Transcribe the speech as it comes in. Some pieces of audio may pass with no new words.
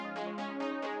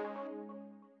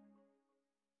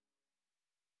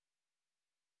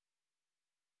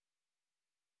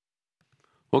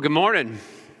Well, good morning.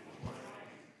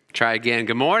 Try again.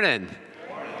 Good morning.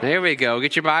 There we go.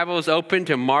 Get your Bibles open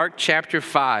to Mark chapter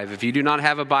 5. If you do not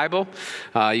have a Bible,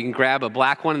 you can grab a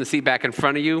black one in the seat back in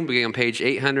front of you, beginning on page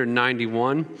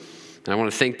 891. And I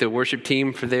want to thank the worship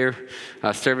team for their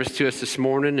service to us this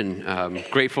morning, and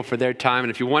grateful for their time.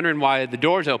 And if you're wondering why the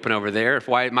door's open over there, if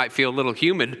why it might feel a little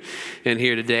humid in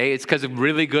here today, it's because of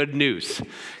really good news.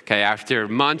 Okay, after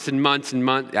months and months and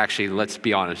months, actually, let's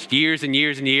be honest, years and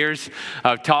years and years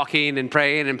of talking and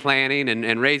praying and planning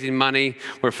and raising money,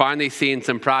 we're finally seeing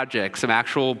some projects, some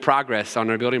actual progress on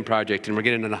our building project, and we're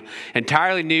getting an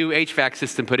entirely new HVAC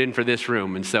system put in for this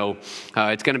room. And so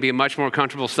it's going to be a much more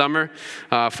comfortable summer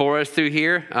for us through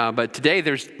here, but today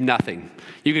there's nothing.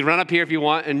 You can run up here if you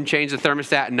want and change the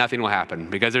thermostat and nothing will happen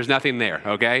because there's nothing there,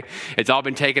 okay? It's all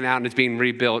been taken out and it's being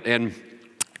rebuilt. And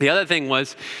the other thing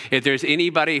was, if there's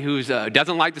anybody who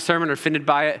doesn't like the sermon or offended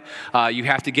by it, you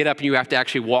have to get up and you have to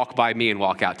actually walk by me and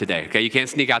walk out today, okay? You can't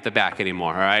sneak out the back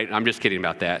anymore, all right? I'm just kidding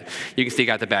about that. You can sneak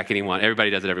out the back anyone.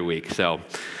 Everybody does it every week, so.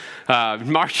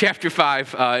 Mark chapter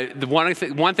 5, the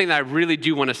one thing that I really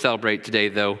do want to celebrate today,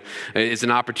 though, is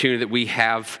an opportunity that we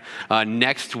have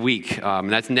next week.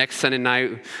 That's next Sunday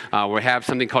night. We have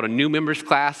something called a new members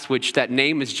class, which that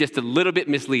name is just a little bit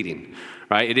misleading.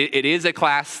 Right? It is a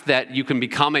class that you can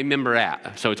become a member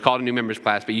at. So it's called a new members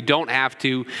class, but you don't have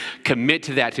to commit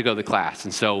to that to go to the class.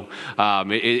 And so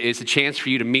it's a chance for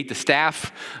you to meet the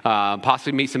staff,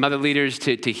 possibly meet some other leaders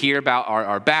to hear about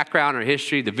our background, our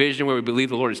history, the vision where we believe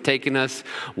the Lord has taken us,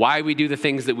 why we do the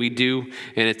things that we do.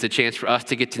 And it's a chance for us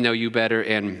to get to know you better.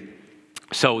 And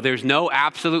so there's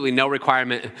absolutely no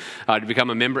requirement to become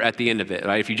a member at the end of it,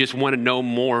 right? If you just want to know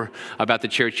more about the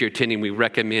church you're attending, we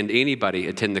recommend anybody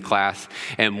attend the class.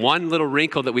 And one little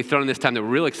wrinkle that we've thrown in this time that we're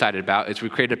really excited about is we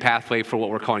created a pathway for what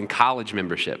we're calling college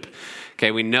membership. Okay,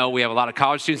 we know we have a lot of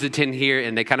college students that attend here,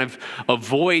 and they kind of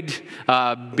avoid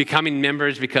becoming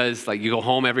members because, like, you go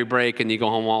home every break and you go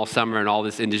home all summer and all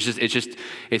this, and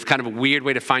it's kind of a weird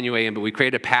way to find your way in. But we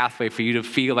created a pathway for you to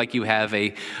feel like you have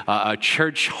a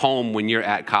church home when you're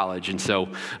at college. And so,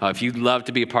 if you'd love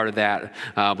to be a part of that,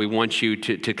 we want you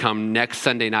to come next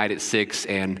Sunday night at 6.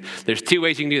 And there's two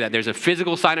ways you can do that. There's a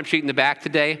physical sign-up sheet in the back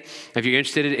today if you're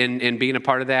interested in being a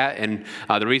part of that. And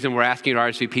the reason we're asking you to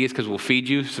RSVP is because we'll feed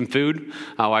you some food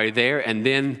while you're there. And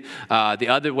then the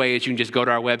other way is you can just go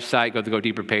to our website, go to the Go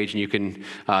Deeper page, and you can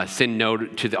send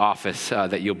note to the office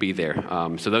that you'll be there.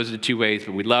 So those are the two ways,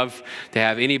 but we'd love to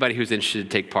have anybody who's interested to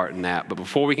take part in that. But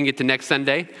before we can get to next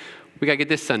Sunday, we got to get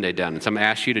this Sunday done. And so I'm going to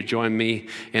ask you to join me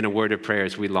in a word of prayer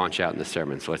as we launch out in the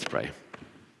sermon. So let's pray.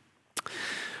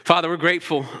 Father, we're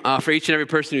grateful for each and every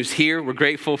person who's here. We're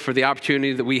grateful for the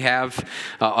opportunity that we've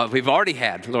already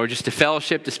had, Lord, just to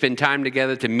fellowship, to spend time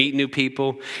together, to meet new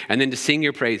people, and then to sing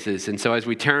your praises. And so as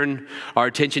we turn our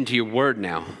attention to your word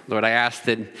now, Lord, I ask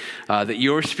that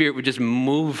your spirit would just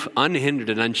move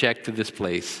unhindered and unchecked through this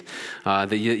place,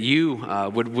 that you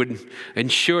would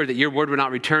ensure that your word would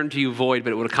not return to you void,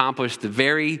 but it would accomplish the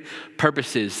very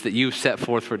purposes that you've set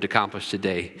forth for it to accomplish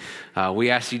today. We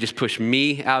ask you just push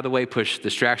me out of the way, push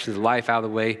distractions of life out of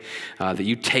the way, that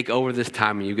you take over this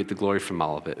time and you get the glory from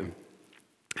all of it. And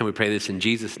we pray this in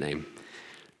Jesus' name.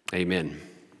 Amen.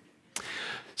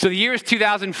 So the year is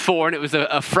 2004, and it was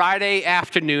a Friday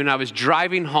afternoon. I was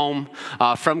driving home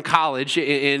from college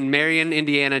in Marion,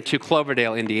 Indiana, to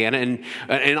Cloverdale, Indiana.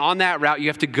 And on that route, you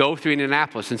have to go through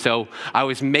Indianapolis. And so I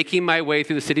was making my way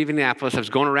through the city of Indianapolis. I was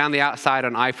going around the outside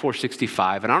on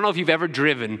I-465. And I don't know if you've ever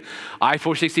driven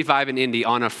I-465 in Indy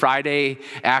on a Friday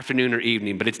afternoon or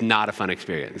evening, but it's not a fun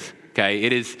experience. Okay,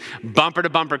 it is bumper to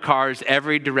bumper cars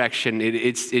every direction.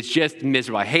 It's just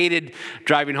miserable. I hated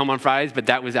driving home on Fridays, but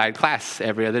I had class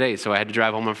every other day, so I had to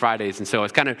drive home on Fridays. And so I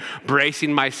was kind of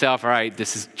bracing myself. All right,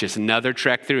 this is just another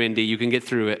trek through Indy. You can get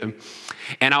through it.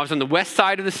 And I was on the west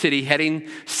side of the city heading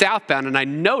southbound, and I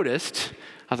noticed,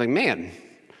 I was like, man,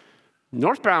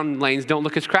 northbound lanes don't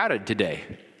look as crowded today.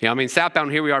 You know, I mean,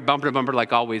 southbound, here we are, bumper to bumper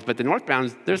like always, but the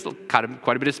northbound, there's quite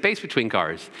a bit of space between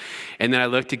cars. And then I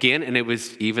looked again, and it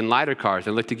was even lighter cars. I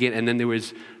looked again, and then there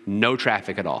was no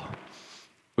traffic at all,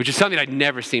 which is something I'd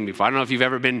never seen before. I don't know if you've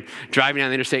ever been driving down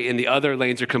the interstate and the other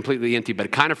lanes are completely empty, but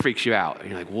it kind of freaks you out.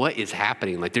 And you're like, what is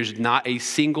happening? Like, there's not a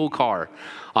single car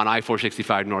on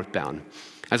I-465 northbound.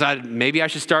 I thought maybe I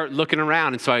should start looking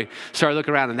around. And so I started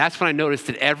looking around. And that's when I noticed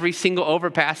that every single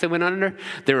overpass I went under,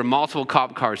 there were multiple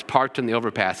cop cars parked on the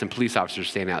overpass and police officers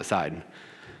standing outside.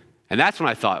 And that's when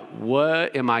I thought,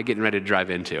 what am I getting ready to drive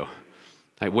into?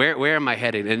 Like, where am I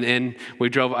headed? And then I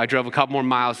drove a couple more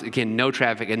miles, again, no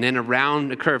traffic. And then around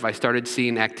the curve, I started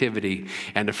seeing activity.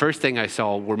 And the first thing I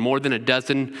saw were more than a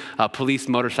dozen police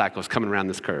motorcycles coming around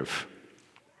this curve.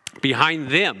 Behind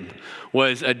them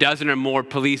was a dozen or more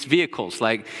police vehicles.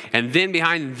 And then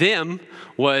behind them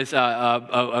was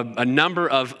a number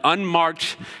of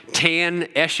unmarked tan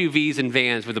SUVs and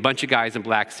vans with a bunch of guys in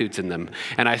black suits in them.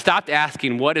 And I stopped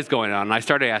asking what is going on, and I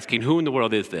started asking, who in the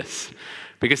world is this?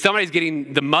 Because somebody's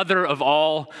getting the mother of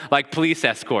all police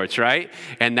escorts, right?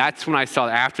 And that's when I saw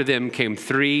after them came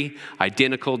 3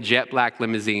 identical jet black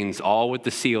limousines, all with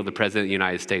the seal of the President of the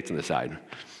United States on the side.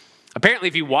 Apparently,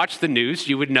 if you watched the news,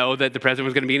 you would know that the president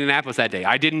was going to be in Indianapolis that day.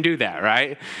 I didn't do that,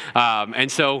 right? And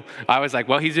so I was like,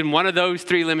 well, he's in one of those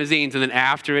 3 limousines. And then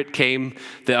after it came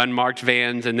the unmarked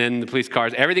vans and then the police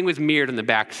cars. Everything was mirrored on the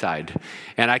backside.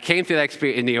 And I came through that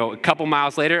experience, and a couple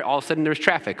miles later, all of a sudden there was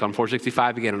traffic on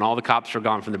 465 again, and all the cops were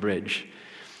gone from the bridge.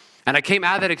 And I came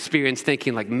out of that experience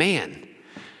thinking man,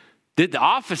 the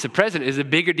office of president is a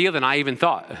bigger deal than I even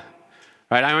thought.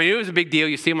 Right? I mean, it was a big deal.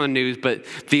 You see them on the news, but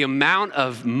the amount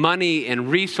of money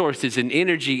and resources and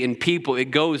energy and people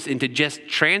it goes into just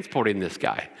transporting this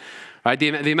guy. Right?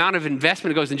 The amount of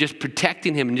investment it goes in just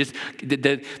protecting him, and just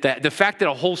the fact that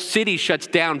a whole city shuts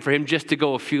down for him just to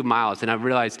go a few miles. And I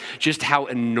realized just how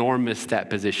enormous that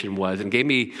position was, and gave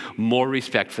me more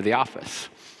respect for the office.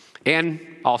 And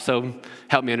also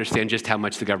helped me understand just how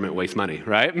much the government wastes money,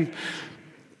 right?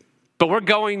 But we're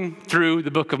going through the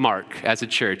book of Mark as a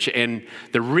church, and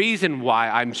the reason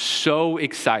why I'm so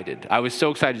excited, I was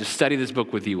so excited to study this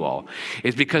book with you all,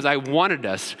 is because I wanted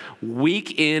us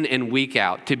week in and week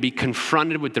out to be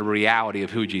confronted with the reality of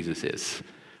who Jesus is.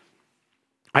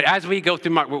 As we go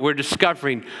through Mark, we're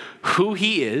discovering who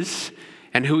he is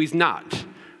and who he's not.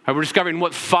 We're discovering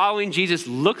what following Jesus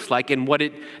looks like and what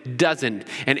it doesn't.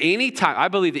 And I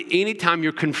believe that anytime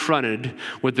you're confronted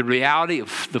with the reality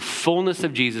of the fullness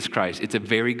of Jesus Christ, it's a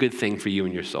very good thing for you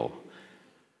and your soul.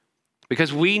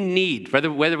 Because we need,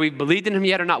 whether we've believed in him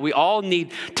yet or not, we all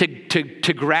need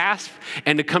to grasp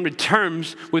and to come to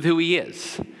terms with who he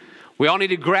is. We all need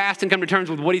to grasp and come to terms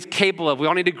with what he's capable of. We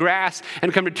all need to grasp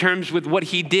and come to terms with what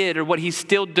he did or what he's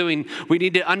still doing. We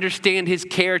need to understand his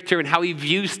character and how he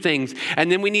views things.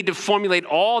 And then we need to formulate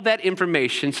all that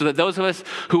information so that those of us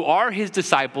who are his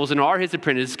disciples and are his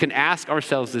apprentices can ask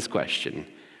ourselves this question.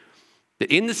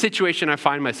 That in the situation I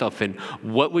find myself in,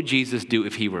 what would Jesus do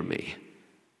if he were me?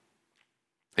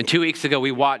 And 2 weeks ago,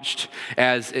 we watched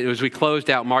as we closed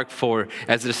out Mark 4,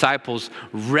 as the disciples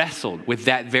wrestled with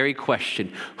that very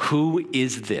question, who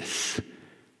is this?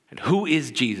 And who is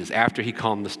Jesus after he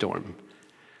calmed the storm?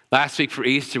 Last week for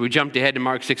Easter, we jumped ahead to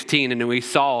Mark 16, and then we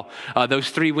saw those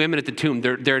 3 women at the tomb.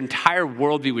 Their entire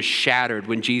worldview was shattered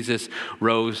when Jesus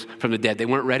rose from the dead. They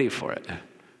weren't ready for it.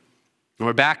 And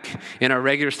we're back in our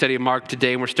regular study of Mark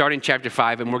today, and we're starting chapter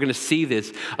 5, and we're going to see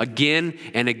this again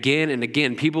and again and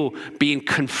again. People being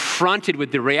confronted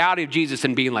with the reality of Jesus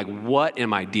and being like, what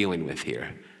am I dealing with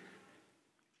here?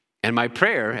 And my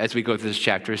prayer as we go through this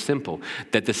chapter is simple,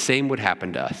 that the same would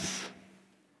happen to us.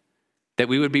 That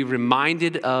we would be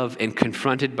reminded of and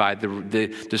confronted by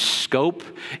the scope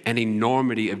and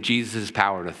enormity of Jesus'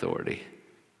 power and authority.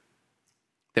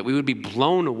 That we would be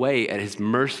blown away at his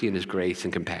mercy and his grace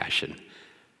and compassion.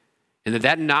 And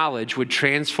that knowledge would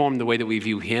transform the way that we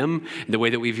view him, the way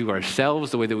that we view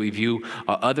ourselves, the way that we view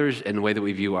others, and the way that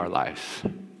we view our lives.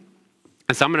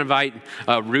 And so I'm going to invite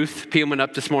Ruth Peelman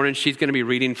up this morning. She's going to be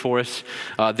reading for us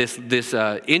this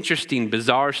interesting,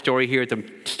 bizarre story here at the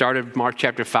start of Mark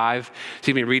chapter 5.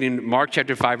 She's going to be reading Mark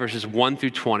chapter 5, verses 1 through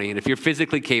 20. And if you're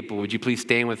physically capable, would you please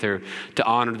stand with her to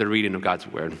honor the reading of God's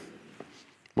word?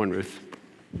 Morning, Ruth.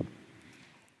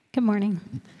 Good morning.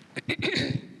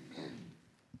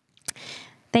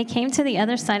 They came to the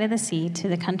other side of the sea, to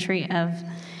the country of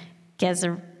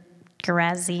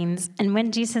Gerasenes. And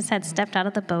when Jesus had stepped out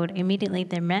of the boat, immediately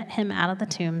there met him out of the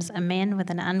tombs a man with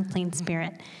an unclean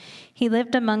spirit. He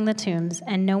lived among the tombs,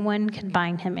 and no one could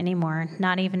bind him anymore,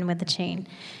 not even with a chain.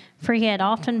 For he had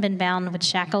often been bound with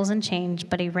shackles and chains,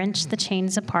 but he wrenched the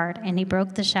chains apart, and he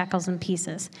broke the shackles in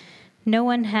pieces. No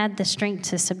one had the strength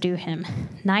to subdue him.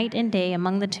 Night and day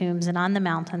among the tombs and on the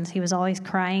mountains, he was always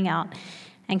crying out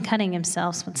and cutting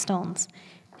himself with stones.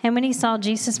 And when he saw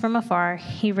Jesus from afar,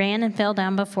 he ran and fell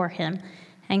down before him.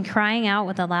 And crying out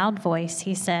with a loud voice,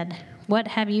 he said, "What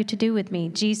have you to do with me,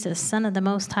 Jesus, Son of the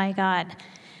Most High God?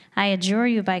 I adjure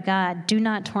you by God, do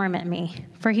not torment me."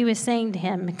 For he was saying to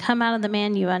him, "Come out of the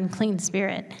man, you unclean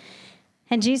spirit."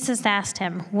 And Jesus asked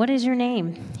him, "What is your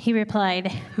name?" He replied,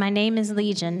 "My name is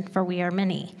Legion, for we are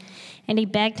many." And he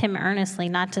begged him earnestly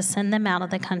not to send them out of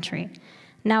the country.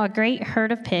 Now a great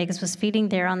herd of pigs was feeding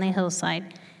there on the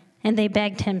hillside. And they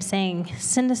begged him, saying,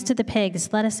 "Send us to the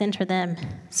pigs, let us enter them."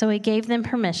 So he gave them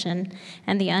permission,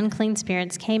 and the unclean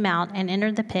spirits came out and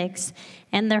entered the pigs,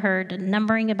 and the herd,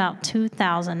 numbering about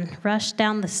 2,000, rushed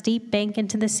down the steep bank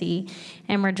into the sea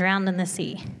and were drowned in the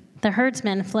sea. The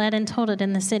herdsmen fled and told it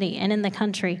in the city and in the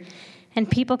country, and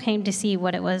people came to see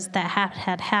what it was that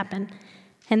had happened.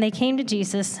 And they came to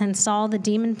Jesus and saw the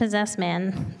demon-possessed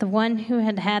man, the one who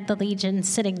had had the legion,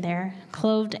 sitting there,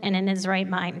 clothed and in his right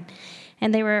mind.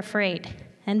 And they were afraid.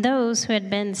 And those who had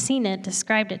been seen it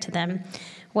described it to them,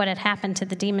 what had happened to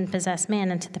the demon-possessed man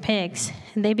and to the pigs.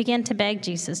 And they began to beg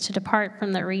Jesus to depart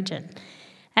from the region.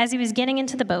 As he was getting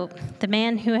into the boat, the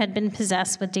man who had been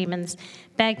possessed with demons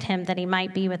begged him that he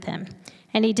might be with him.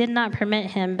 And he did not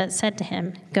permit him, but said to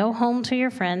him, "Go home to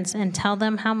your friends and tell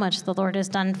them how much the Lord has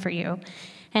done for you,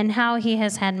 and how he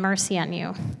has had mercy on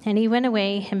you." And he went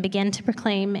away and began to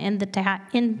proclaim in the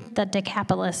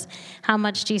Decapolis how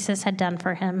much Jesus had done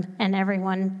for him, and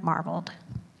everyone marveled.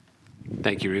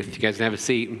 Thank you, Ruth. You guys can have a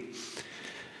seat.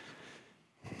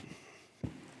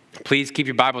 Please keep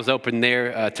your Bibles open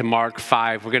there to Mark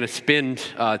 5. We're going to spend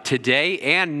today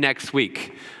and next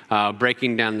week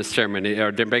breaking down the sermon,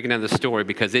 or breaking down the story,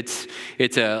 because it's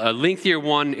a lengthier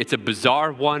one. It's a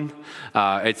bizarre one.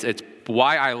 It's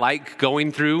why I like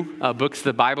going through books of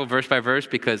the Bible verse by verse,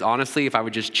 because honestly, if I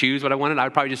would just choose what I wanted, I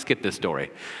would probably just skip this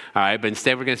story. All right, but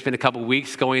instead we're going to spend a couple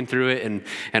weeks going through it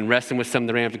and wrestling with some of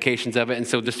the ramifications of it. And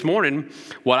so this morning,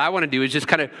 what I want to do is just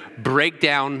kind of break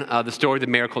down the story of the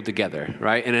miracle together,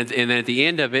 right? And then at the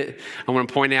end of it, I want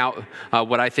to point out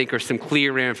what I think are some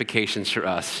clear ramifications for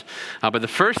us. But the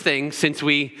first thing, since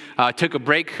we took a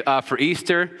break for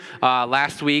Easter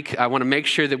last week, I want to make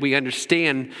sure that we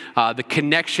understand the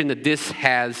connection that this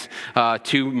has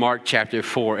to Mark chapter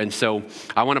 4. And so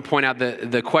I want to point out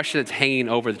the question that's hanging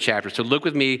over the chapter. So look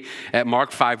with me at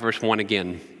Mark 5, verse 1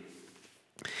 again.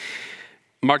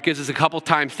 Mark gives us a couple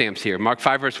timestamps here. Mark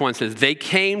 5, verse 1 says, "They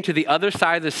came to the other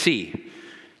side of the sea,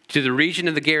 to the region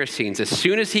of the Gerasenes. As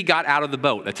soon as he got out of the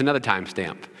boat," that's another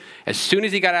timestamp. "As soon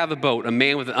as he got out of the boat, a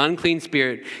man with an unclean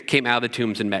spirit came out of the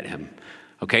tombs and met him."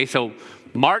 Okay, so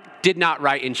Mark did not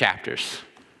write in chapters.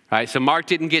 All right, so Mark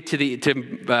didn't get to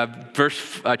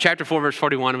chapter 4, verse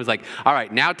 41, and was like, all right,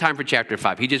 now time for chapter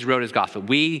 5. He just wrote his gospel.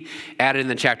 We added in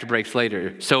the chapter breaks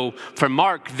later. So for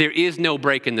Mark, there is no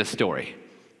break in this story.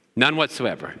 None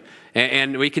whatsoever.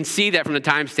 And we can see that from the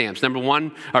timestamps. Number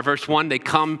 1, or verse 1, they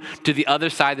come to the other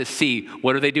side of the sea.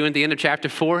 What are they doing at the end of chapter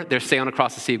 4? They're sailing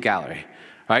across the Sea of Galilee.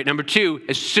 All right, number 2,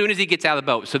 as soon as he gets out of the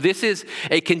boat. So this is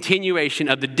a continuation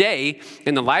of the day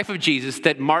in the life of Jesus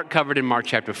that Mark covered in Mark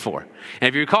chapter 4. And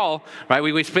if you recall, right,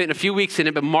 we spent a few weeks in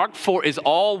it, but Mark 4 is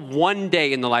all one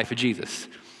day in the life of Jesus.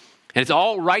 And it's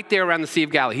all right there around the Sea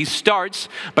of Galilee. He starts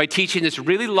by teaching this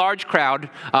really large crowd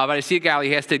by the Sea of Galilee.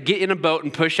 He has to get in a boat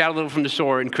and push out a little from the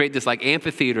shore and create this like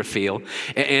amphitheater feel.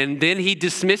 And then he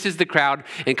dismisses the crowd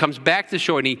and comes back to the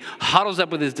shore, and he huddles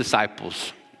up with his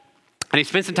disciples. And he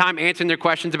spends some time answering their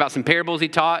questions about some parables he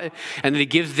taught, and then he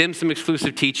gives them some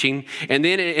exclusive teaching. And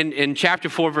then in chapter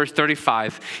 4, verse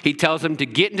 35, he tells them to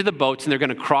get into the boats, and they're going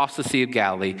to cross the Sea of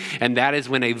Galilee. And that is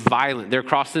when they're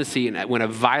crossing the sea, and when a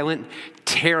violent,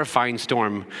 terrifying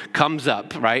storm comes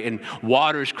up, right? And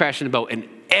water is crashing the boat, and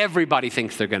everybody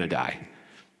thinks they're going to die,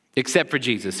 except for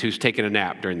Jesus, who's taking a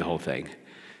nap during the whole thing.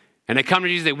 And they come to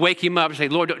Jesus, they wake him up and say,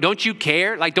 "Lord, don't you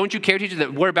care? Like, don't you care, teacher,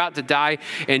 that we're about to die?"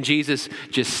 And Jesus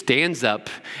just stands up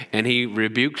and he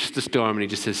rebukes the storm and he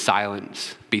just says,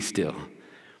 "Silence, be still."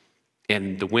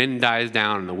 And the wind dies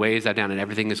down and the waves die down and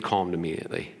everything is calmed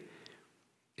immediately.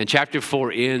 And chapter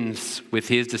 4 ends with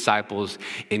his disciples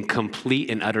in complete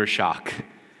and utter shock.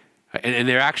 And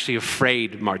they're actually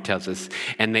afraid, Mark tells us.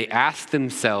 And they ask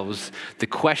themselves the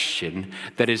question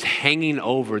that is hanging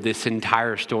over this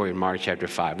entire story in Mark chapter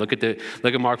 5. Look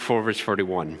at Mark 4, verse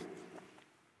 41.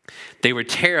 "They were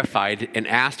terrified and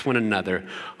asked one another,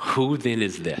 'Who then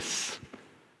is this?'"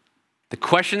 The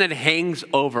question that hangs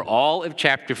over all of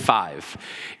chapter 5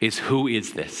 is, who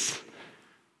is this?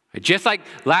 Just like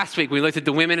last week, we looked at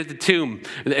the women at the tomb,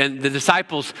 and the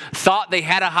disciples thought they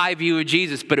had a high view of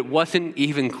Jesus, but it wasn't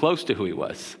even close to who he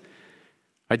was.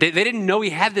 Right? They didn't know he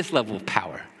had this level of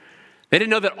power. They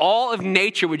didn't know that all of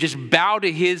nature would just bow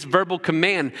to his verbal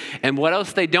command. And what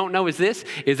else they don't know is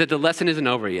that the lesson isn't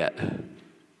over yet.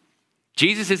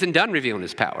 Jesus isn't done revealing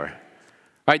his power.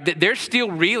 Right? They're still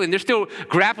reeling. They're still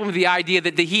grappling with the idea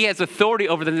that he has authority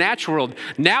over the natural world.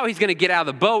 Now he's going to get out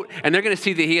of the boat, and they're going to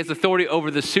see that he has authority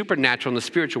over the supernatural and the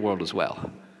spiritual world as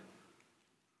well.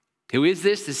 Who is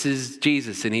this? This is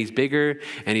Jesus, and he's bigger,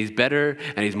 and he's better,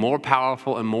 and he's more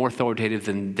powerful and more authoritative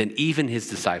than even his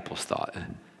disciples thought.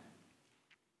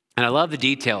 And I love the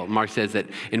detail. Mark says that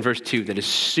in verse 2, that as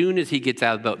soon as he gets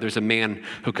out of the boat, there's a man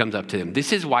who comes up to him.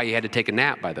 This is why he had to take a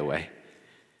nap, by the way.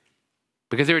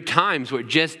 Because there were times where it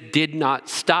just did not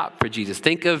stop for Jesus.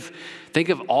 Think of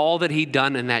all that he'd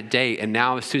done in that day, and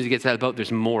now as soon as he gets out of the boat,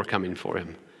 there's more coming for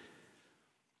him.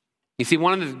 You see,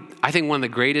 I think one of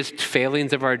the greatest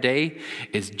failings of our day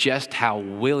is just how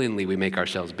willingly we make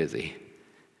ourselves busy.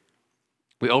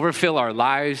 We overfill our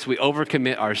lives, we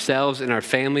overcommit ourselves and our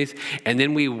families, and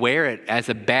then we wear it as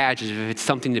a badge as if it's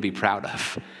something to be proud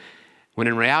of. When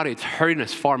in reality, it's hurting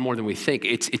us far more than we think.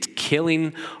 It's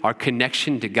killing our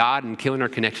connection to God and killing our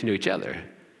connection to each other.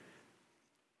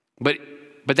 But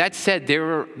that said,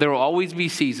 there will always be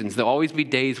seasons, there will always be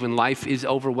days when life is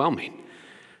overwhelming.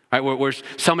 Right, where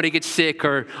somebody gets sick,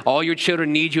 or all your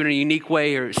children need you in a unique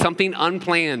way, or something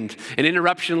unplanned, an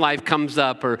interruption in life comes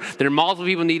up, or there are multiple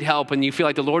people need help, and you feel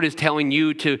like the Lord is telling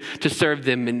you to serve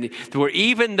them. And where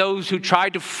even those who try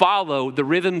to follow the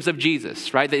rhythms of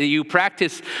Jesus, right, that you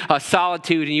practice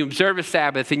solitude, and you observe a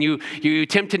Sabbath, and you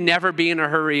attempt to never be in a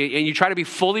hurry, and you try to be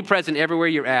fully present everywhere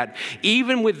you're at.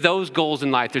 Even with those goals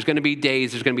in life, there's going to be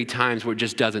days, there's going to be times where it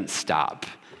just doesn't stop,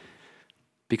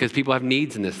 because people have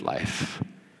needs in this life.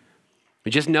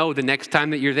 But just know the next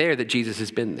time that you're there that Jesus has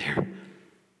been there.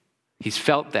 He's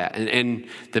felt that. And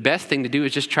the best thing to do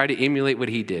is just try to emulate what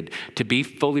he did, to be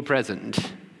fully present,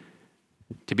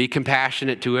 to be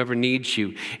compassionate to whoever needs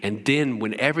you. And then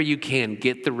whenever you can,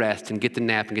 get the rest and get the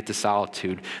nap and get the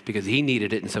solitude, because he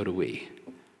needed it and so do we.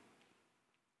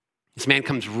 This man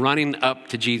comes running up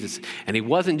to Jesus, and he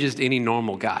wasn't just any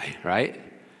normal guy, right?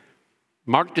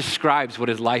 Mark describes what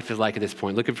his life is like at this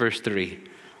point. Look at verse 3.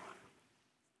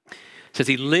 It says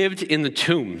he lived in the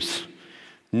tombs.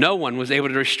 No one was able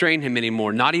to restrain him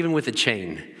anymore, not even with a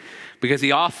chain, because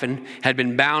he often had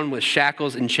been bound with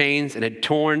shackles and chains and had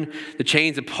torn the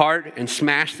chains apart and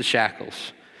smashed the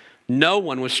shackles. No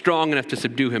one was strong enough to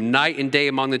subdue him. Night and day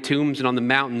among the tombs and on the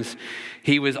mountains,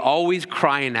 he was always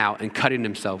crying out and cutting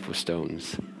himself with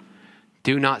stones.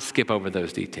 Do not skip over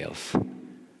those details,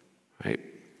 right?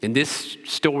 In this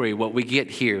story, what we get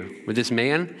here with this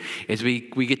man is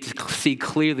we get to see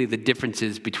clearly the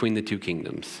differences between the two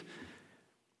kingdoms.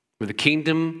 Where the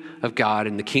kingdom of God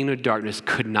and the kingdom of darkness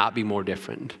could not be more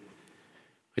different.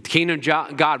 The kingdom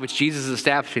of God, which Jesus is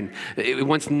establishing, it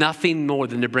wants nothing more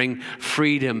than to bring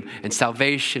freedom and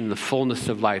salvation and the fullness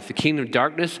of life. The kingdom of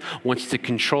darkness wants to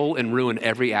control and ruin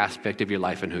every aspect of your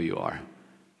life and who you are.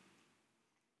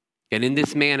 And in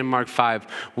this man in Mark 5,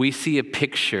 we see a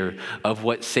picture of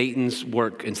what Satan's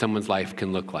work in someone's life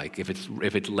can look like if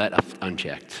it's let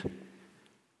unchecked.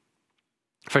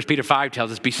 1 Peter 5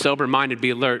 tells us, be sober-minded,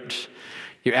 be alert.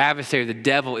 Your adversary, the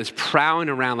devil, is prowling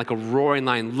around like a roaring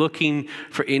lion looking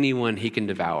for anyone he can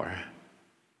devour.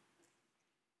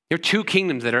 There are two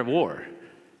kingdoms that are at war.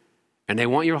 And they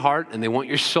want your heart, and they want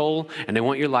your soul, and they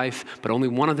want your life, but only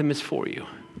one of them is for you.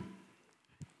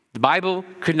 The Bible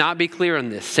could not be clear on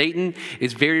this. Satan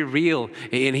is very real,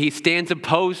 and he stands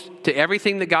opposed to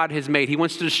everything that God has made. He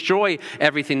wants to destroy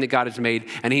everything that God has made,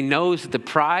 and he knows that the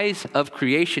prize of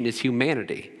creation is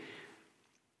humanity.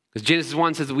 Because Genesis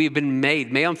 1 says that we have been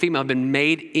made, male and female have been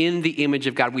made in the image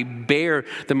of God. We bear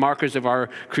the markers of our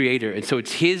Creator. And so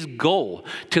it's his goal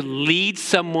to lead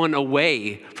someone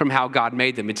away from how God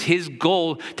made them. It's his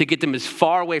goal to get them as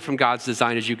far away from God's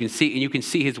design as you can see, and you can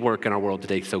see his work in our world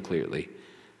today so clearly.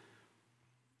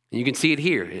 And you can see it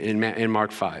here in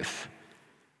Mark 5.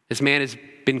 This man has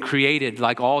been created,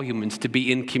 like all humans, to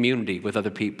be in community with other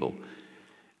people.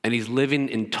 And he's living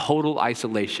in total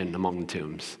isolation among the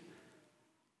tombs.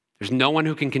 There's no one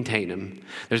who can contain him.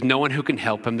 There's no one who can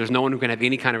help him. There's no one who can have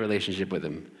any kind of relationship with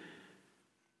him.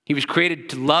 He was created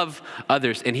to love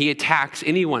others, and he attacks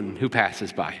anyone who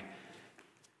passes by.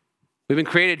 We've been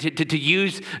created to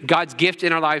use God's gift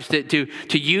in our lives, to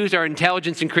use our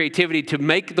intelligence and creativity to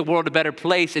make the world a better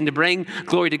place and to bring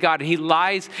glory to God. And he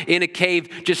lies in a cave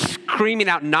just screaming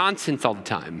out nonsense all the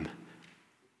time.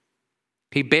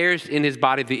 He bears in his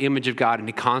body the image of God, and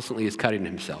he constantly is cutting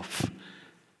himself.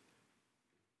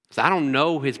 So I don't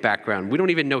know his background. We don't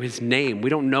even know his name. We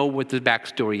don't know what the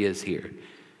backstory is here.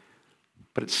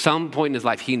 But at some point in his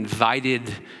life, he invited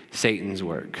Satan's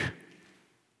work.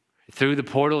 Through the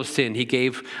portal of sin, he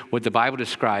gave what the Bible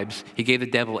describes, he gave the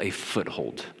devil a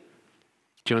foothold. Do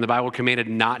you know when the Bible commanded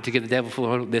not to give the devil a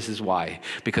foothold? This is why.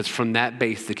 Because from that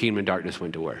base, the kingdom of darkness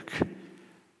went to work.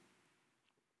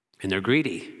 And they're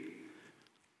greedy.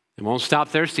 They won't stop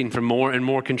thirsting for more and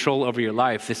more control over your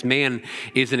life. This man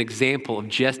is an example of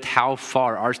just how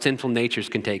far our sinful natures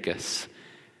can take us.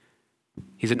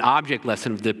 He's an object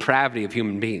lesson of the depravity of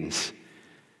human beings.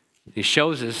 He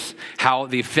shows us how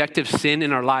the effect of sin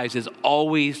in our lives is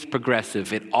always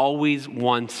progressive. It always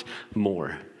wants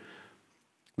more.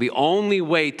 The only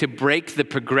way to break the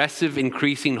progressive,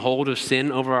 increasing hold of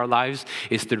sin over our lives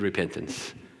is through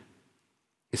repentance.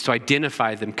 It's to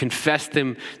identify them, confess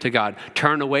them to God,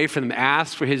 turn away from them,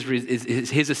 ask for his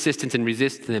assistance and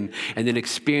resist them, and then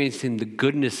experiencing the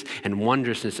goodness and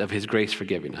wondrousness of his grace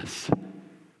forgiving us.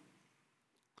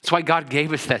 That's why God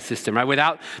gave us that system, right?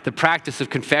 Without the practice of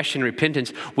confession and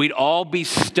repentance, we'd all be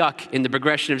stuck in the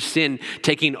progression of sin,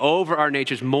 taking over our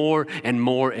natures more and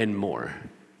more and more.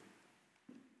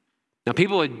 Now,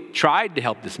 people had tried to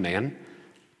help this man,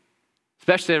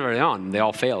 especially early on. They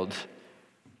all failed.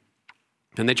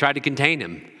 And they tried to contain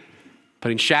him,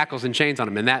 putting shackles and chains on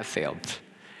him, and that failed.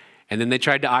 And then they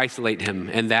tried to isolate him,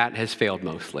 and that has failed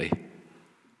mostly.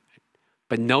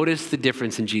 But notice the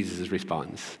difference in Jesus'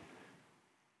 response.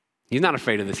 He's not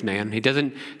afraid of this man. He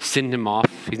doesn't send him off.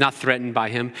 He's not threatened by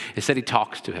him. Instead, he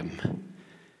talks to him.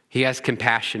 He has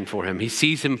compassion for him. He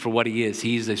sees him for what he is.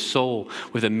 He's a soul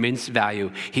with immense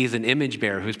value. He's an image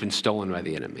bearer who's been stolen by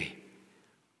the enemy.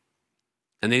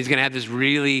 And then he's going to have this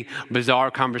really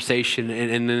bizarre conversation,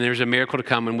 and then there's a miracle to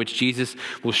come in which Jesus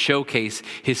will showcase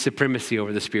his supremacy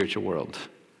over the spiritual world.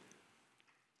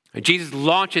 And Jesus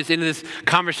launches into this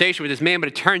conversation with this man, but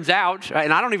it turns out,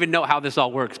 and I don't even know how this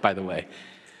all works, by the way,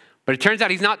 but it turns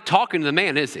out he's not talking to the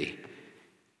man, is he?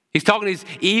 He's talking to these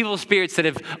evil spirits that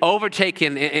have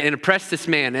overtaken and oppressed this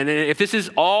man. And if this is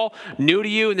all new to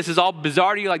you and this is all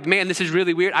bizarre to you, like, man, this is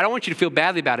really weird, I don't want you to feel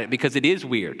badly about it because it is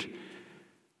weird.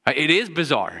 It is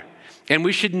bizarre. And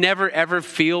we should never, ever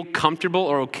feel comfortable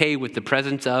or okay with the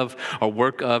presence of or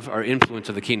work of or influence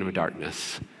of the kingdom of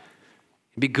darkness.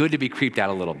 It'd be good to be creeped out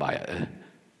a little by it.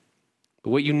 But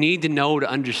what you need to know to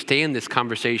understand this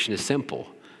conversation is simple.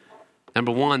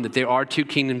 Number one, that there are two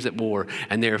kingdoms at war,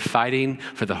 and they are fighting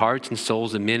for the hearts and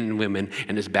souls of men and women,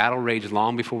 and this battle raged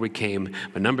long before we came.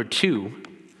 But number two,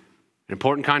 an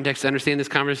important context to understand this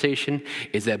conversation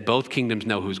is that both kingdoms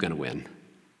know who's going to win.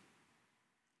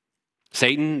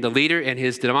 Satan, the leader, and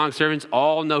his demonic servants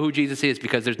all know who Jesus is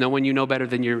because there's no one you know better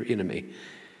than your enemy.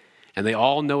 And they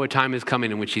all know a time is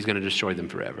coming in which he's going to destroy them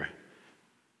forever.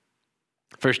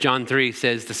 1 John 3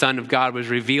 says the Son of God was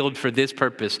revealed for this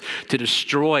purpose, to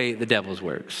destroy the devil's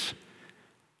works.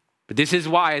 But this is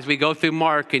why, as we go through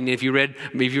Mark, and if you read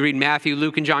Matthew,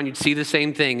 Luke, and John, you'd see the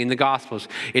same thing in the Gospels.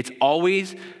 It's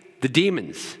always the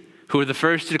demons who are the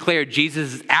first to declare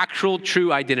Jesus' actual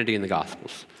true identity in the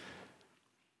Gospels.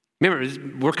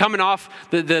 Remember, we're coming off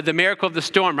the miracle of the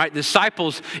storm, right? The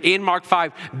disciples in Mark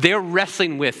 5, they're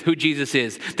wrestling with who Jesus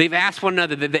is. They've asked one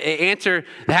another. The answer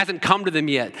hasn't come to them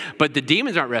yet. But the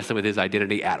demons aren't wrestling with his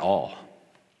identity at all.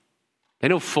 They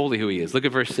know fully who he is. Look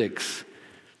at verse 6.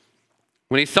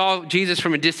 When he saw Jesus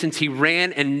from a distance, he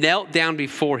ran and knelt down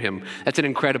before him. That's an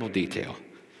incredible detail.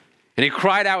 And he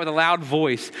cried out with a loud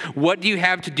voice, "What do you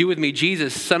have to do with me,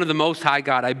 Jesus, Son of the Most High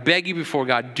God? I beg you before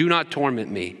God, do not torment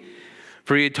me."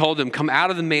 For he had told him, "Come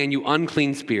out of the man, you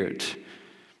unclean spirit."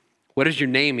 "What is your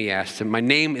name?" he asked him. "My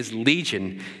name is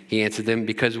Legion," he answered them,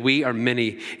 "because we are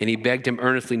many." And he begged him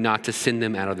earnestly not to send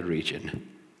them out of the region.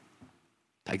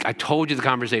 I told you the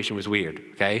conversation was weird,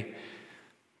 okay?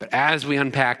 But as we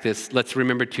unpack this, let's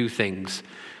remember two things.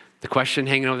 The question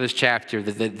hanging over this chapter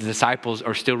that the disciples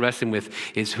are still wrestling with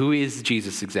is, who is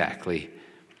Jesus exactly?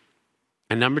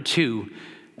 And number two,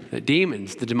 the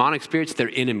demons, the demonic spirits,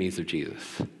 they're enemies of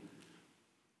Jesus.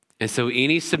 And so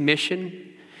any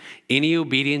submission, any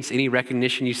obedience, any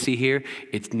recognition you see here,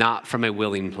 it's not from a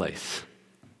willing place.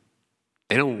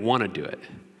 They don't want to do it.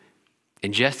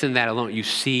 And just in that alone, you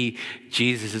see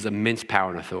Jesus' immense power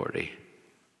and authority.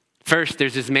 First,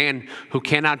 there's this man who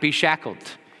cannot be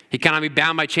shackled. He cannot be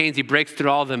bound by chains. He breaks through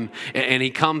all of them. And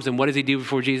he comes, and what does he do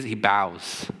before Jesus? He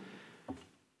bows.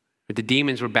 But the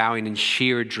demons were bowing in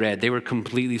sheer dread. They were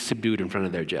completely subdued in front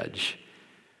of their judge.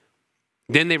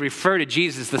 Then they refer to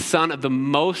Jesus, the Son of the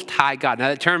Most High God. Now,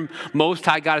 that term Most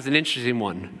High God is an interesting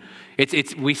one.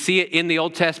 We see it in the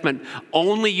Old Testament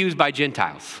only used by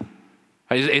Gentiles.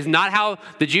 It's not how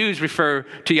the Jews refer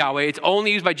to Yahweh. It's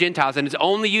only used by Gentiles. And it's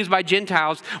only used by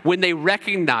Gentiles when they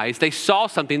recognized, they saw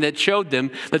something that showed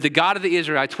them that the God of the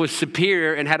Israelites was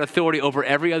superior and had authority over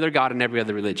every other God and every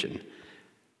other religion.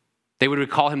 They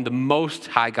would call him the Most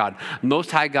High God.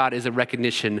 Most High God is a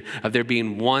recognition of there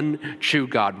being one true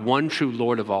God, one true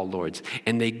Lord of all lords.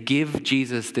 And they give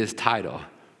Jesus this title.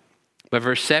 But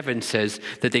verse 7 says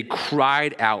that they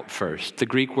cried out first. The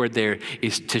Greek word there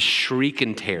is to shriek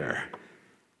in terror.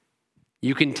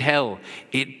 You can tell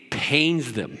it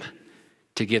pains them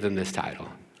to give them this title.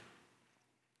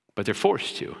 But they're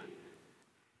forced to.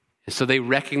 So they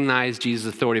recognize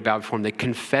Jesus' authority about before him. They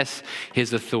confess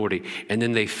his authority, and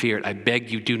then they fear it. I beg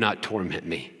you, do not torment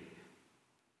me.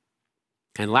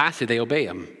 And lastly, they obey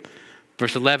him.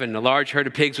 Verse 11, a large herd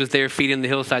of pigs was there feeding on the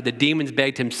hillside. The demons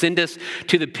begged him, send us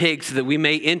to the pigs so that we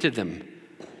may enter them.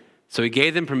 So he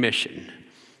gave them permission.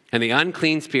 And the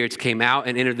unclean spirits came out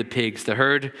and entered the pigs. The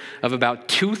herd of about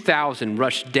 2,000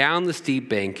 rushed down the steep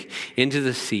bank into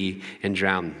the sea and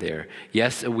drowned there.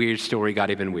 Yes, a weird story got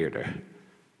even weirder.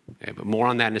 Okay, but more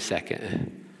on that in a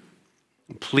second.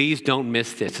 Please don't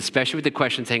miss this, especially with the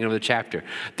questions hanging over the chapter.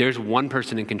 There's one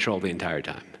person in control the entire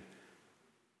time.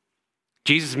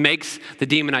 Jesus makes the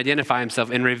demon identify himself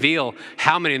and reveal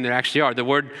how many there actually are. The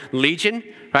word legion,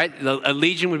 right? A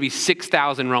legion would be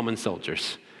 6,000 Roman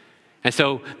soldiers. And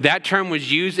so that term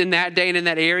was used in that day and in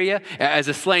that area as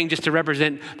a slang just to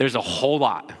represent there's a whole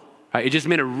lot. Right? It just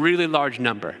meant a really large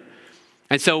number.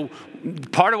 And so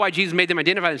part of why Jesus made them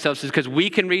identify themselves is because we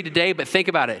can read today, but think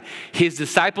about it. His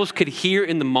disciples could hear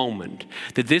in the moment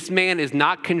that this man is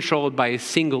not controlled by a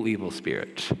single evil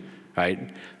spirit,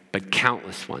 right? But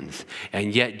countless ones.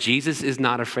 And yet Jesus is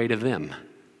not afraid of them.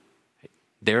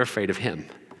 They're afraid of him.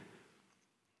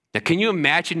 Now, can you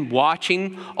imagine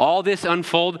watching all this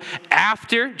unfold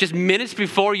after, just minutes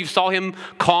before you saw him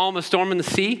calm a storm in the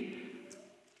sea?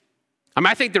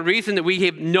 I think the reason that we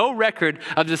have no record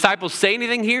of the disciples say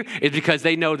anything here is because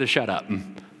they know to shut up.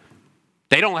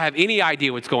 They don't have any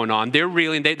idea what's going on. They're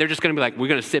reeling. They're just going to be like, we're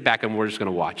going to sit back and we're just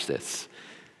going to watch this.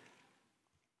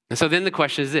 And so then the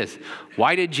question is this: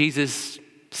 why did Jesus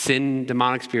send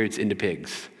demonic spirits into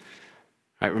pigs?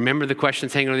 Right, remember the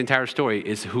questions hanging over the entire story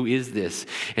is, who is this?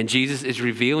 And Jesus is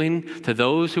revealing to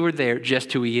those who are there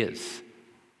just who he is.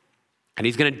 And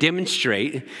he's going to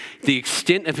demonstrate the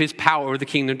extent of his power over the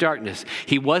kingdom of darkness.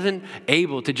 He wasn't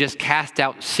able to just cast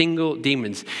out single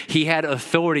demons. He had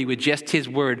authority with just his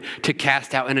word to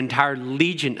cast out an entire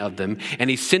legion of them. And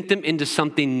he sent them into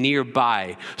something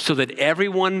nearby so that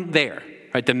everyone there,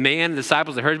 right, the man, the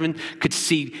disciples, the herdsmen, could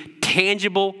see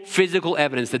tangible physical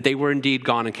evidence that they were indeed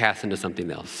gone and cast into something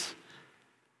else.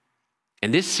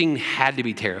 And this scene had to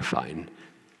be terrifying.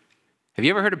 Have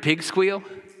you ever heard a pig squeal?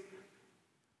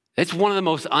 It's one of the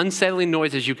most unsettling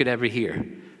noises you could ever hear.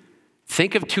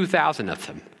 Think of 2,000 of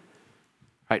them,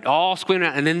 right? All squealing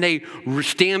around, and then they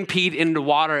stampede into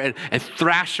water and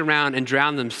thrash around and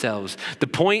drown themselves. The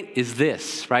point is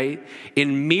this, right?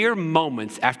 In mere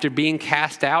moments after being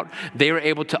cast out, they were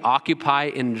able to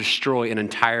occupy and destroy an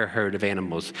entire herd of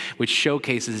animals, which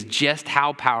showcases just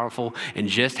how powerful and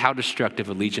just how destructive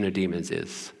a legion of demons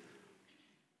is.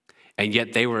 And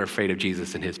yet they were afraid of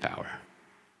Jesus and his power.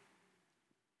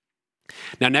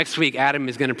 Now, next week, Adam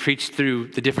is going to preach through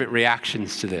the different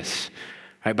reactions to this,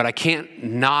 right? But I can't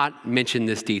not mention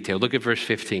this detail. Look at verse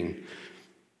 15.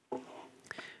 It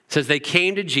says, they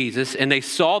came to Jesus and they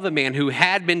saw the man who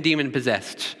had been demon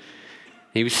possessed.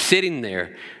 He was sitting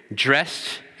there,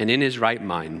 dressed and in his right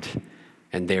mind,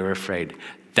 and they were afraid.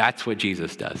 That's what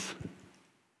Jesus does.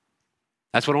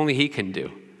 That's what only he can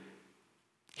do.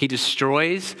 He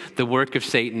destroys the work of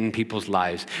Satan in people's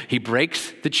lives. He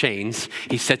breaks the chains.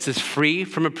 He sets us free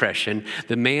from oppression.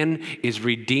 The man is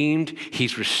redeemed.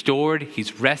 He's restored.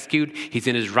 He's rescued. He's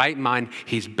in his right mind.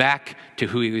 He's back to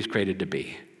who he was created to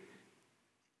be.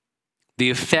 The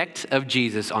effect of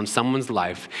Jesus on someone's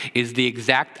life is the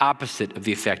exact opposite of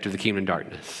the effect of the kingdom of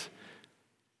darkness.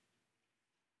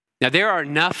 Now, there are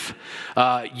enough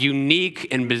unique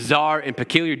and bizarre and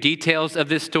peculiar details of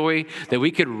this story that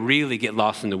we could really get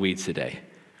lost in the weeds today.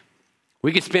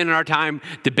 We could spend our time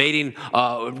debating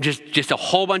just a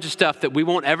whole bunch of stuff that we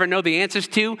won't ever know the answers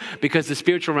to because the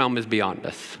spiritual realm is beyond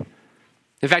us.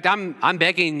 In fact, I'm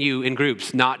begging you in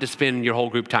groups not to spend your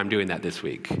whole group time doing that this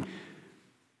week.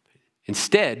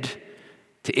 Instead,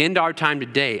 to end our time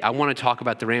today, I want to talk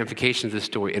about the ramifications of this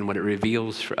story and what it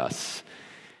reveals for us.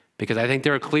 Because I think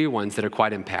there are clear ones that are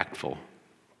quite impactful.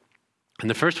 And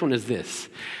the first one is this,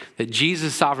 that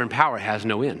Jesus' sovereign power has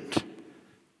no end.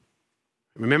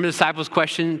 Remember the disciples'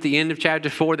 question at the end of chapter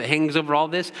 4 that hangs over all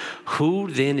this? Who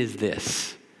then is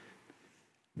this?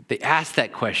 They asked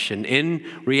that question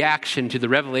in reaction to the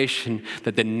revelation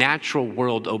that the natural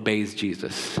world obeys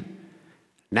Jesus.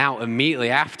 Now, immediately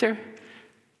after,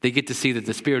 they get to see that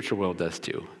the spiritual world does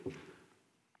too.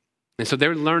 And so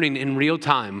they're learning in real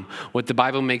time what the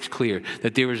Bible makes clear,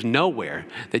 that there is nowhere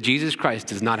that Jesus Christ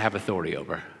does not have authority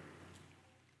over.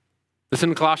 Listen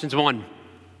to Colossians 1.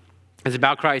 It's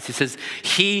about Christ. It says,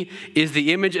 he is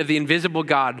the image of the invisible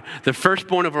God, the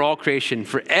firstborn over all creation.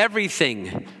 For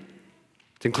everything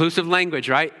It's inclusive language,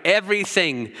 right?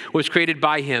 Everything was created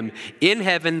by him in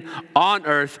heaven, on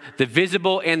earth, the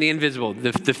visible and the invisible,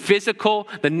 the physical,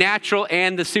 the natural,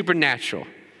 and the supernatural.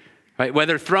 Right?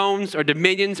 Whether thrones or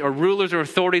dominions or rulers or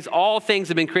authorities, all things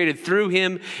have been created through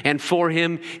him and for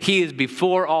him. He is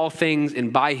before all things,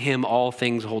 and by him all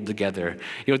things hold together.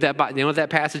 You know what that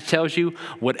passage tells you?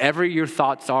 Whatever your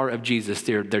thoughts are of Jesus,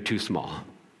 they're too small.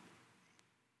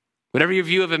 Whatever your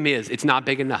view of him is, it's not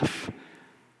big enough.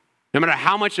 No matter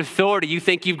how much authority you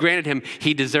think you've granted him,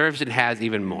 he deserves and has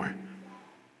even more.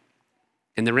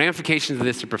 And the ramifications of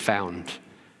this are profound.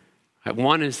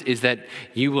 One is that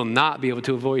you will not be able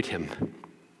to avoid him.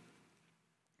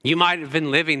 You might have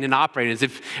been living and operating as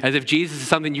if Jesus is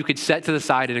something you could set to the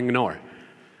side and ignore.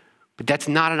 But that's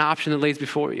not an option that lays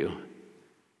before you.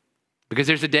 Because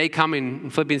there's a day coming,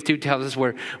 Philippians 2 tells us,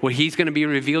 where he's going to be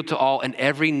revealed to all, and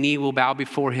every knee will bow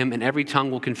before him, and every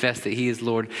tongue will confess that he is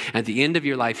Lord. At the end of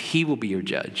your life, he will be your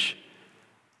judge.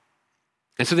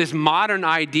 And so this modern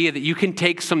idea that you can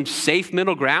take some safe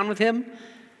middle ground with him,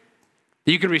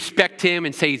 that you can respect him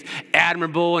and say he's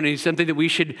admirable and he's something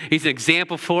that he's an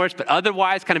example for us, but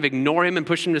otherwise kind of ignore him and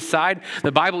push him aside,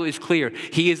 the Bible is clear.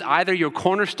 He is either your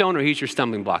cornerstone or he's your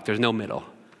stumbling block. There's no middle.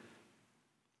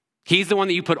 He's the one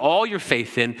that you put all your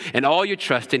faith in and all your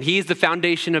trust in. He's the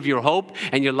foundation of your hope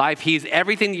and your life. He's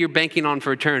everything that you're banking on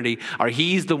for eternity, or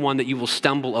he's the one that you will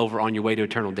stumble over on your way to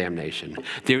eternal damnation.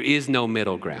 There is no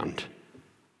middle ground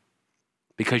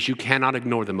because you cannot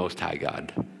ignore the Most High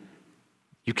God.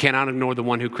 You cannot ignore the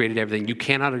one who created everything. You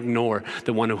cannot ignore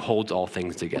the one who holds all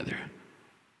things together.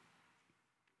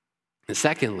 And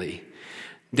secondly,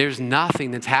 there's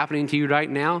nothing that's happening to you right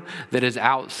now that is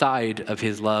outside of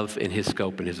his love and his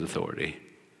scope and his authority.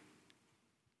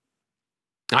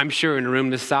 I'm sure in a room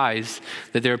this size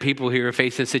that there are people here who are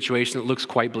facing a situation that looks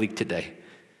quite bleak today.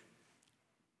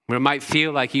 Where it might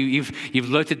feel like you've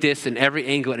looked at this in every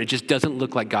angle and it just doesn't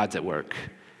look like God's at work.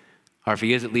 Or if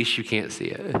he is, at least you can't see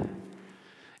it.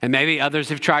 And maybe others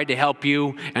have tried to help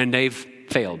you and they've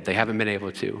failed. They haven't been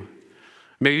able to.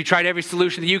 Maybe you tried every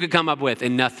solution that you could come up with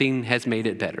and nothing has made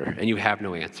it better and you have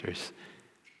no answers.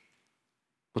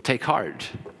 Well, take heart.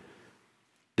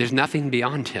 There's nothing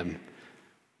beyond him.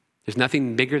 There's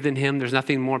nothing bigger than him. There's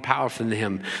nothing more powerful than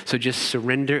him. So just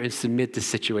surrender and submit the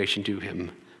situation to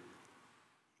him.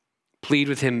 Plead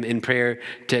with him in prayer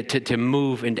to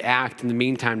move and to act in the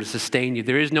meantime to sustain you.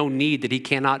 There is no need that he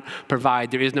cannot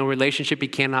provide. There is no relationship he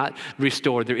cannot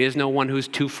restore. There is no one who's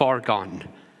too far gone.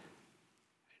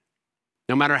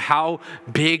 No matter how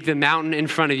big the mountain in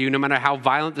front of you, no matter how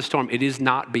violent the storm, it is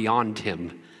not beyond him.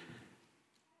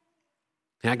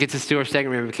 And that gets us to our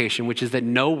second ramification, which is that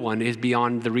no one is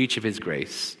beyond the reach of his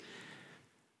grace.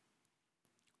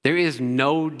 There is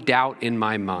no doubt in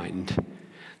my mind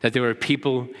that there were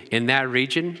people in that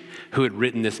region who had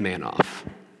written this man off.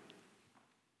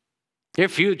 There are a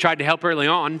few who tried to help early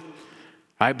on,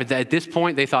 right? But at this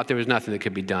point, they thought there was nothing that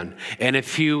could be done. And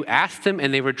if you asked them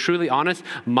and they were truly honest,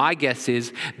 my guess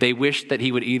is they wished that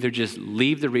he would either just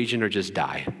leave the region or just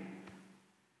die.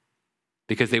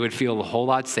 Because they would feel a whole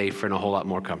lot safer and a whole lot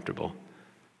more comfortable.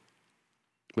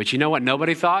 But you know what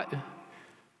nobody thought?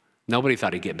 Nobody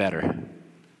thought he'd get better.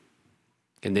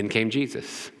 And then came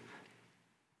Jesus.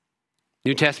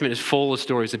 New Testament is full of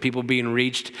stories of people being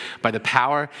reached by the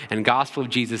power and gospel of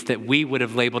Jesus that we would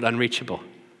have labeled unreachable.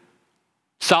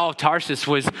 Saul of Tarsus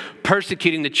was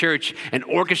persecuting the church and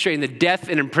orchestrating the death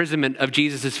and imprisonment of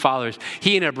Jesus' followers.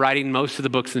 He ended up writing most of the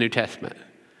books of the New Testament.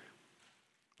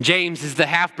 James is the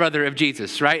half-brother of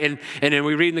Jesus, right? And then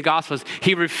we read in the Gospels,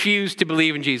 he refused to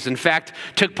believe in Jesus. In fact,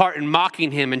 took part in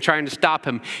mocking him and trying to stop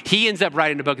him. He ends up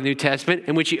writing a book of the New Testament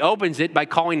in which he opens it by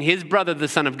calling his brother the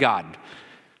Son of God.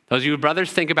 Those of you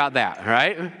brothers, think about that,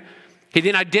 right? He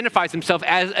then identifies himself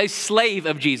as a slave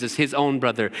of Jesus, his own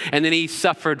brother. And then he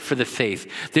suffered for the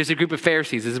faith. There's a group of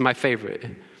Pharisees. This is my favorite.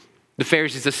 The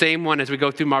Pharisees, the same one as we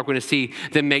go through Mark, we're going to see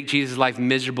them make Jesus' life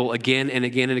miserable again and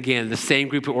again and again. The same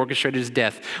group who orchestrated his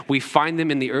death. We find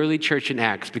them in the early church in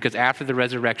Acts because after the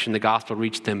resurrection, the gospel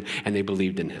reached them and they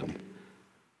believed in him.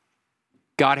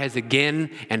 God has again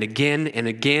and again and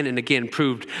again and again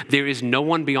proved there is no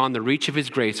one beyond the reach of his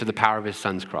grace or the power of his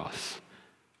son's cross.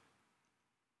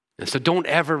 And so don't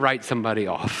ever write somebody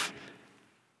off.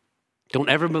 Don't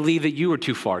ever believe that you are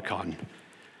too far gone.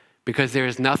 Because there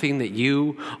is nothing that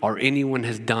you or anyone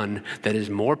has done that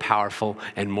is more powerful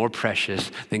and more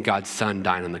precious than God's son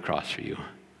dying on the cross for you.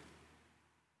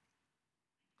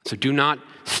 So do not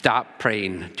stop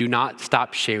praying. Do not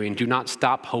stop sharing. Do not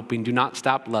stop hoping. Do not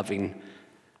stop loving.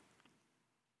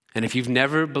 And if you've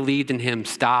never believed in him,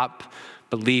 stop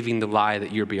believing the lie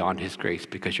that you're beyond his grace,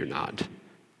 because you're not.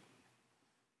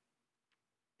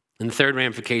 And the third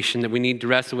ramification that we need to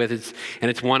wrestle with is, and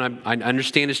it's one I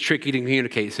understand is tricky to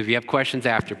communicate, so if you have questions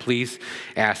after, please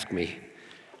ask me.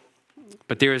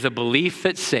 But there is a belief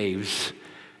that saves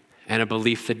and a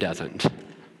belief that doesn't.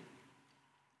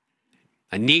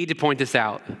 I need to point this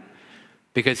out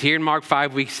because here in Mark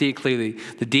 5, we see it clearly.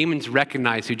 The demons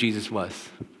recognize who Jesus was.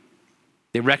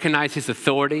 They recognized his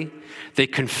authority. They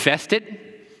confessed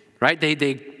it, right?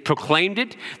 They proclaimed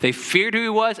it. They feared who he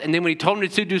was. And then when he told them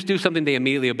to do something, they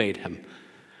immediately obeyed him,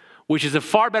 which is a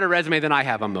far better resume than I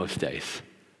have on most days.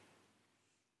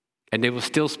 And they will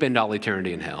still spend all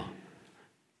eternity in hell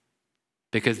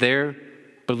because their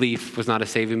belief was not a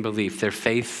saving belief. Their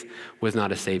faith was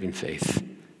not a saving faith.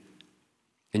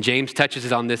 And James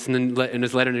touches on this in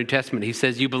his letter in the New Testament. He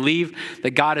says, you believe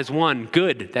that God is one.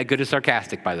 Good. That good is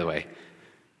sarcastic, by the way.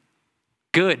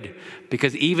 Good,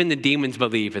 because even the demons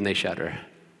believe and they shudder.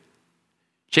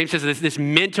 James says this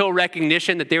mental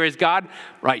recognition that there is God,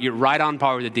 right, you're right on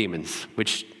par with the demons,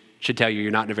 which should tell you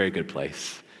you're not in a very good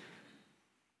place.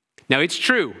 Now, it's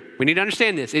true. We need to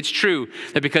understand this. It's true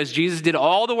that because Jesus did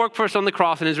all the work for us on the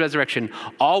cross and his resurrection,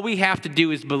 all we have to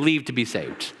do is believe to be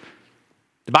saved.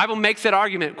 The Bible makes that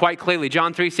argument quite clearly.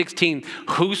 John 3:16,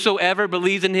 whosoever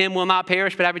believes in him will not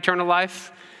perish but have eternal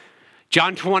life.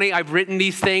 John 20, I've written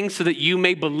these things so that you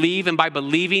may believe, and by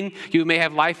believing you may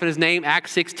have life in his name.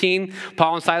 Acts 16,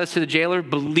 Paul and Silas to the jailer,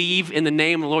 believe in the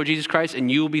name of the Lord Jesus Christ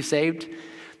and you will be saved.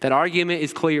 That argument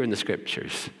is clear in the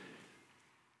scriptures.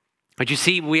 But you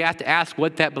see, we have to ask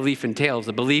what that belief entails.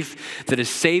 A belief that is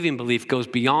saving belief goes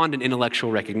beyond an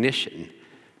intellectual recognition.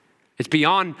 It's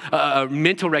beyond a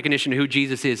mental recognition of who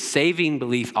Jesus is. Saving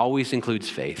belief always includes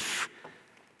faith,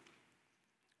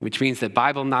 which means that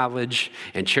Bible knowledge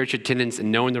and church attendance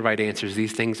and knowing the right answers,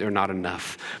 these things are not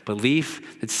enough.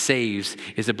 Belief that saves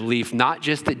is a belief not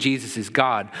just that Jesus is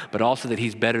God, but also that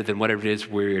he's better than whatever it is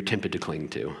we're tempted to cling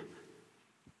to.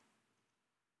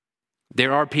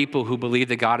 There are people who believe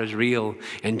that God is real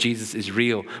and Jesus is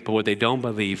real, but what they don't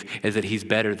believe is that he's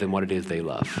better than what it is they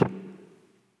love.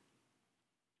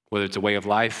 Whether it's a way of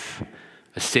life,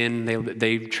 a sin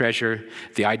they treasure,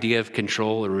 the idea of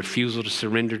control or refusal to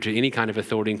surrender to any kind of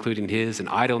authority, including his, an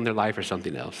idol in their life or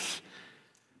something else.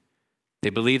 They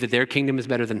believe that their kingdom is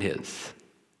better than his,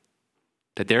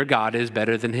 that their God is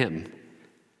better than him,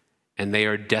 and they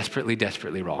are desperately,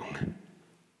 desperately wrong.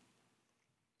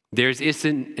 There's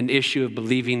isn't an issue of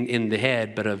believing in the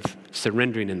head, but of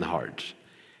surrendering in the heart.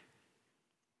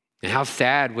 And how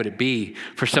sad would it be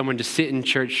for someone to sit in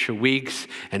church for weeks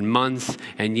and months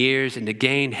and years and to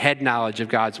gain head knowledge of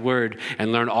God's word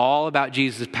and learn all about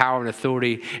Jesus' power and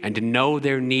authority and to know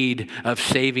their need of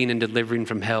saving and delivering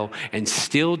from hell and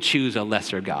still choose a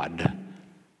lesser God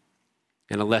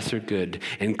and a lesser good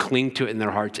and cling to it in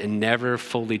their hearts and never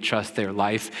fully trust their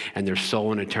life and their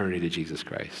soul and eternity to Jesus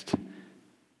Christ.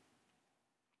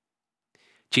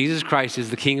 Jesus Christ is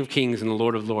the King of Kings and the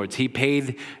Lord of Lords. He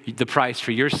paid the price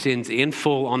for your sins in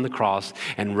full on the cross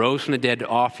and rose from the dead to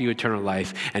offer you eternal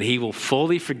life. And he will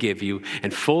fully forgive you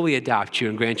and fully adopt you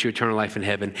and grant you eternal life in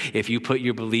heaven if you put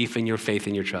your belief and your faith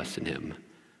and your trust in him.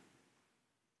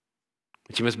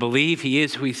 But you must believe he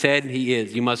is who he said he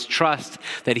is. You must trust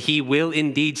that he will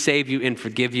indeed save you and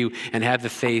forgive you and have the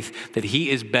faith that he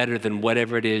is better than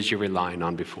whatever it is you're relying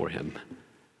on before him.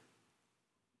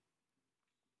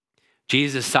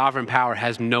 Jesus' sovereign power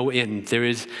has no end. There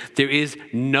is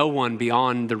no one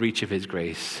beyond the reach of his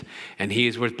grace, and he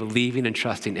is worth believing and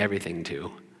trusting everything to.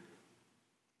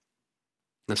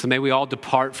 And so may we all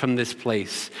depart from this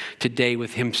place today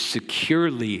with him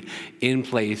securely in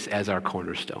place as our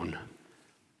cornerstone.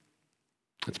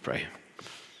 Let's pray.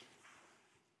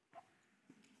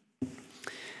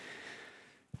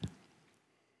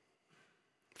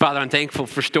 Father, I'm thankful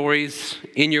for stories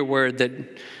in your word that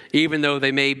even though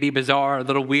they may be bizarre, a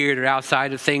little weird, or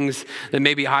outside of things that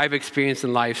maybe I've experienced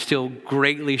in life, still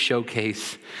greatly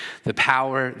showcase the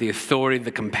power, the authority,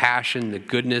 the compassion, the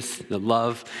goodness, the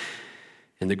love,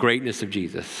 and the greatness of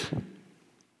Jesus.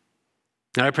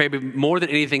 And I pray more than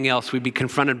anything else, we'd be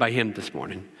confronted by him this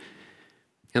morning.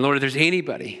 And Lord, if there's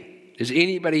anybody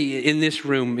in this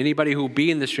room, anybody who will be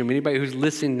in this room, anybody who's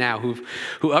listening now,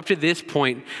 who up to this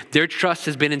point, their trust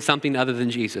has been in something other than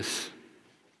Jesus.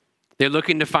 They're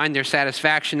looking to find their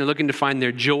satisfaction. They're looking to find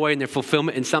their joy and their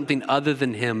fulfillment in something other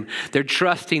than him. They're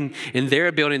trusting in their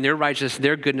ability, in their righteousness,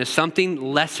 their goodness, something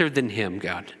lesser than him,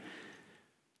 God.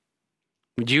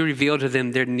 Would you reveal to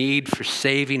them their need for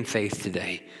saving faith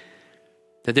today?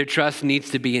 That their trust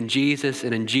needs to be in Jesus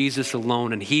and in Jesus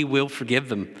alone, and he will forgive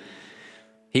them.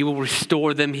 He will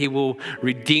restore them. He will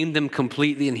redeem them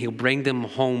completely, and he'll bring them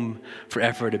home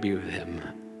forever to be with him.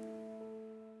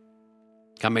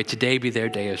 God, may today be their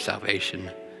day of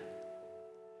salvation.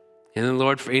 And then,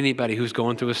 Lord, for anybody who's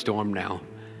going through a storm now,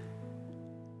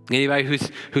 anybody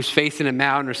who's facing a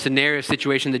mountain or scenario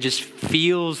situation that just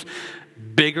feels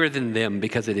bigger than them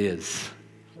because it is,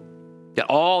 that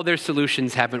all their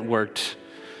solutions haven't worked.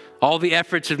 All the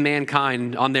efforts of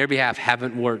mankind on their behalf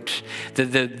haven't worked.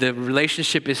 The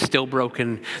relationship is still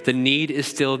broken. The need is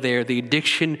still there. The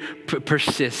addiction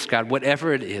persists, God,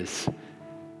 whatever it is.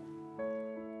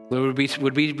 Lord,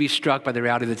 would we be struck by the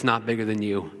reality that it's not bigger than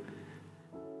you?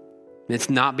 It's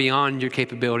not beyond your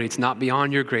capability. It's not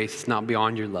beyond your grace. It's not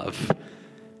beyond your love.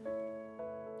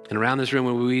 And around this room,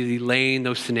 would we be laying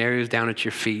those scenarios down at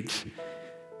your feet,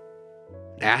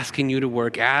 asking you to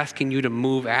work, asking you to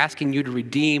move, asking you to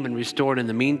redeem and restore. And in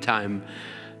the meantime,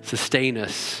 sustain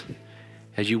us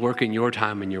as you work in your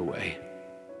time and your way.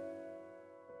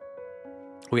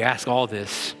 We ask all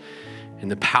this in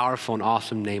the powerful and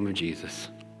awesome name of Jesus.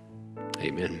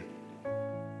 Amen.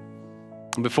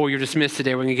 And before you're dismissed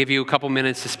today, we're going to give you a couple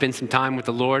minutes to spend some time with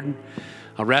the Lord,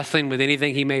 wrestling with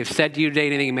anything he may have said to you today,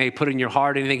 anything he may have put in your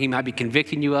heart, anything he might be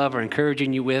convicting you of or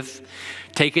encouraging you with.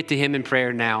 Take it to him in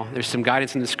prayer now. There's some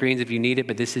guidance on the screens if you need it,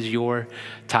 but this is your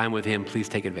time with him. Please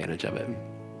take advantage of it.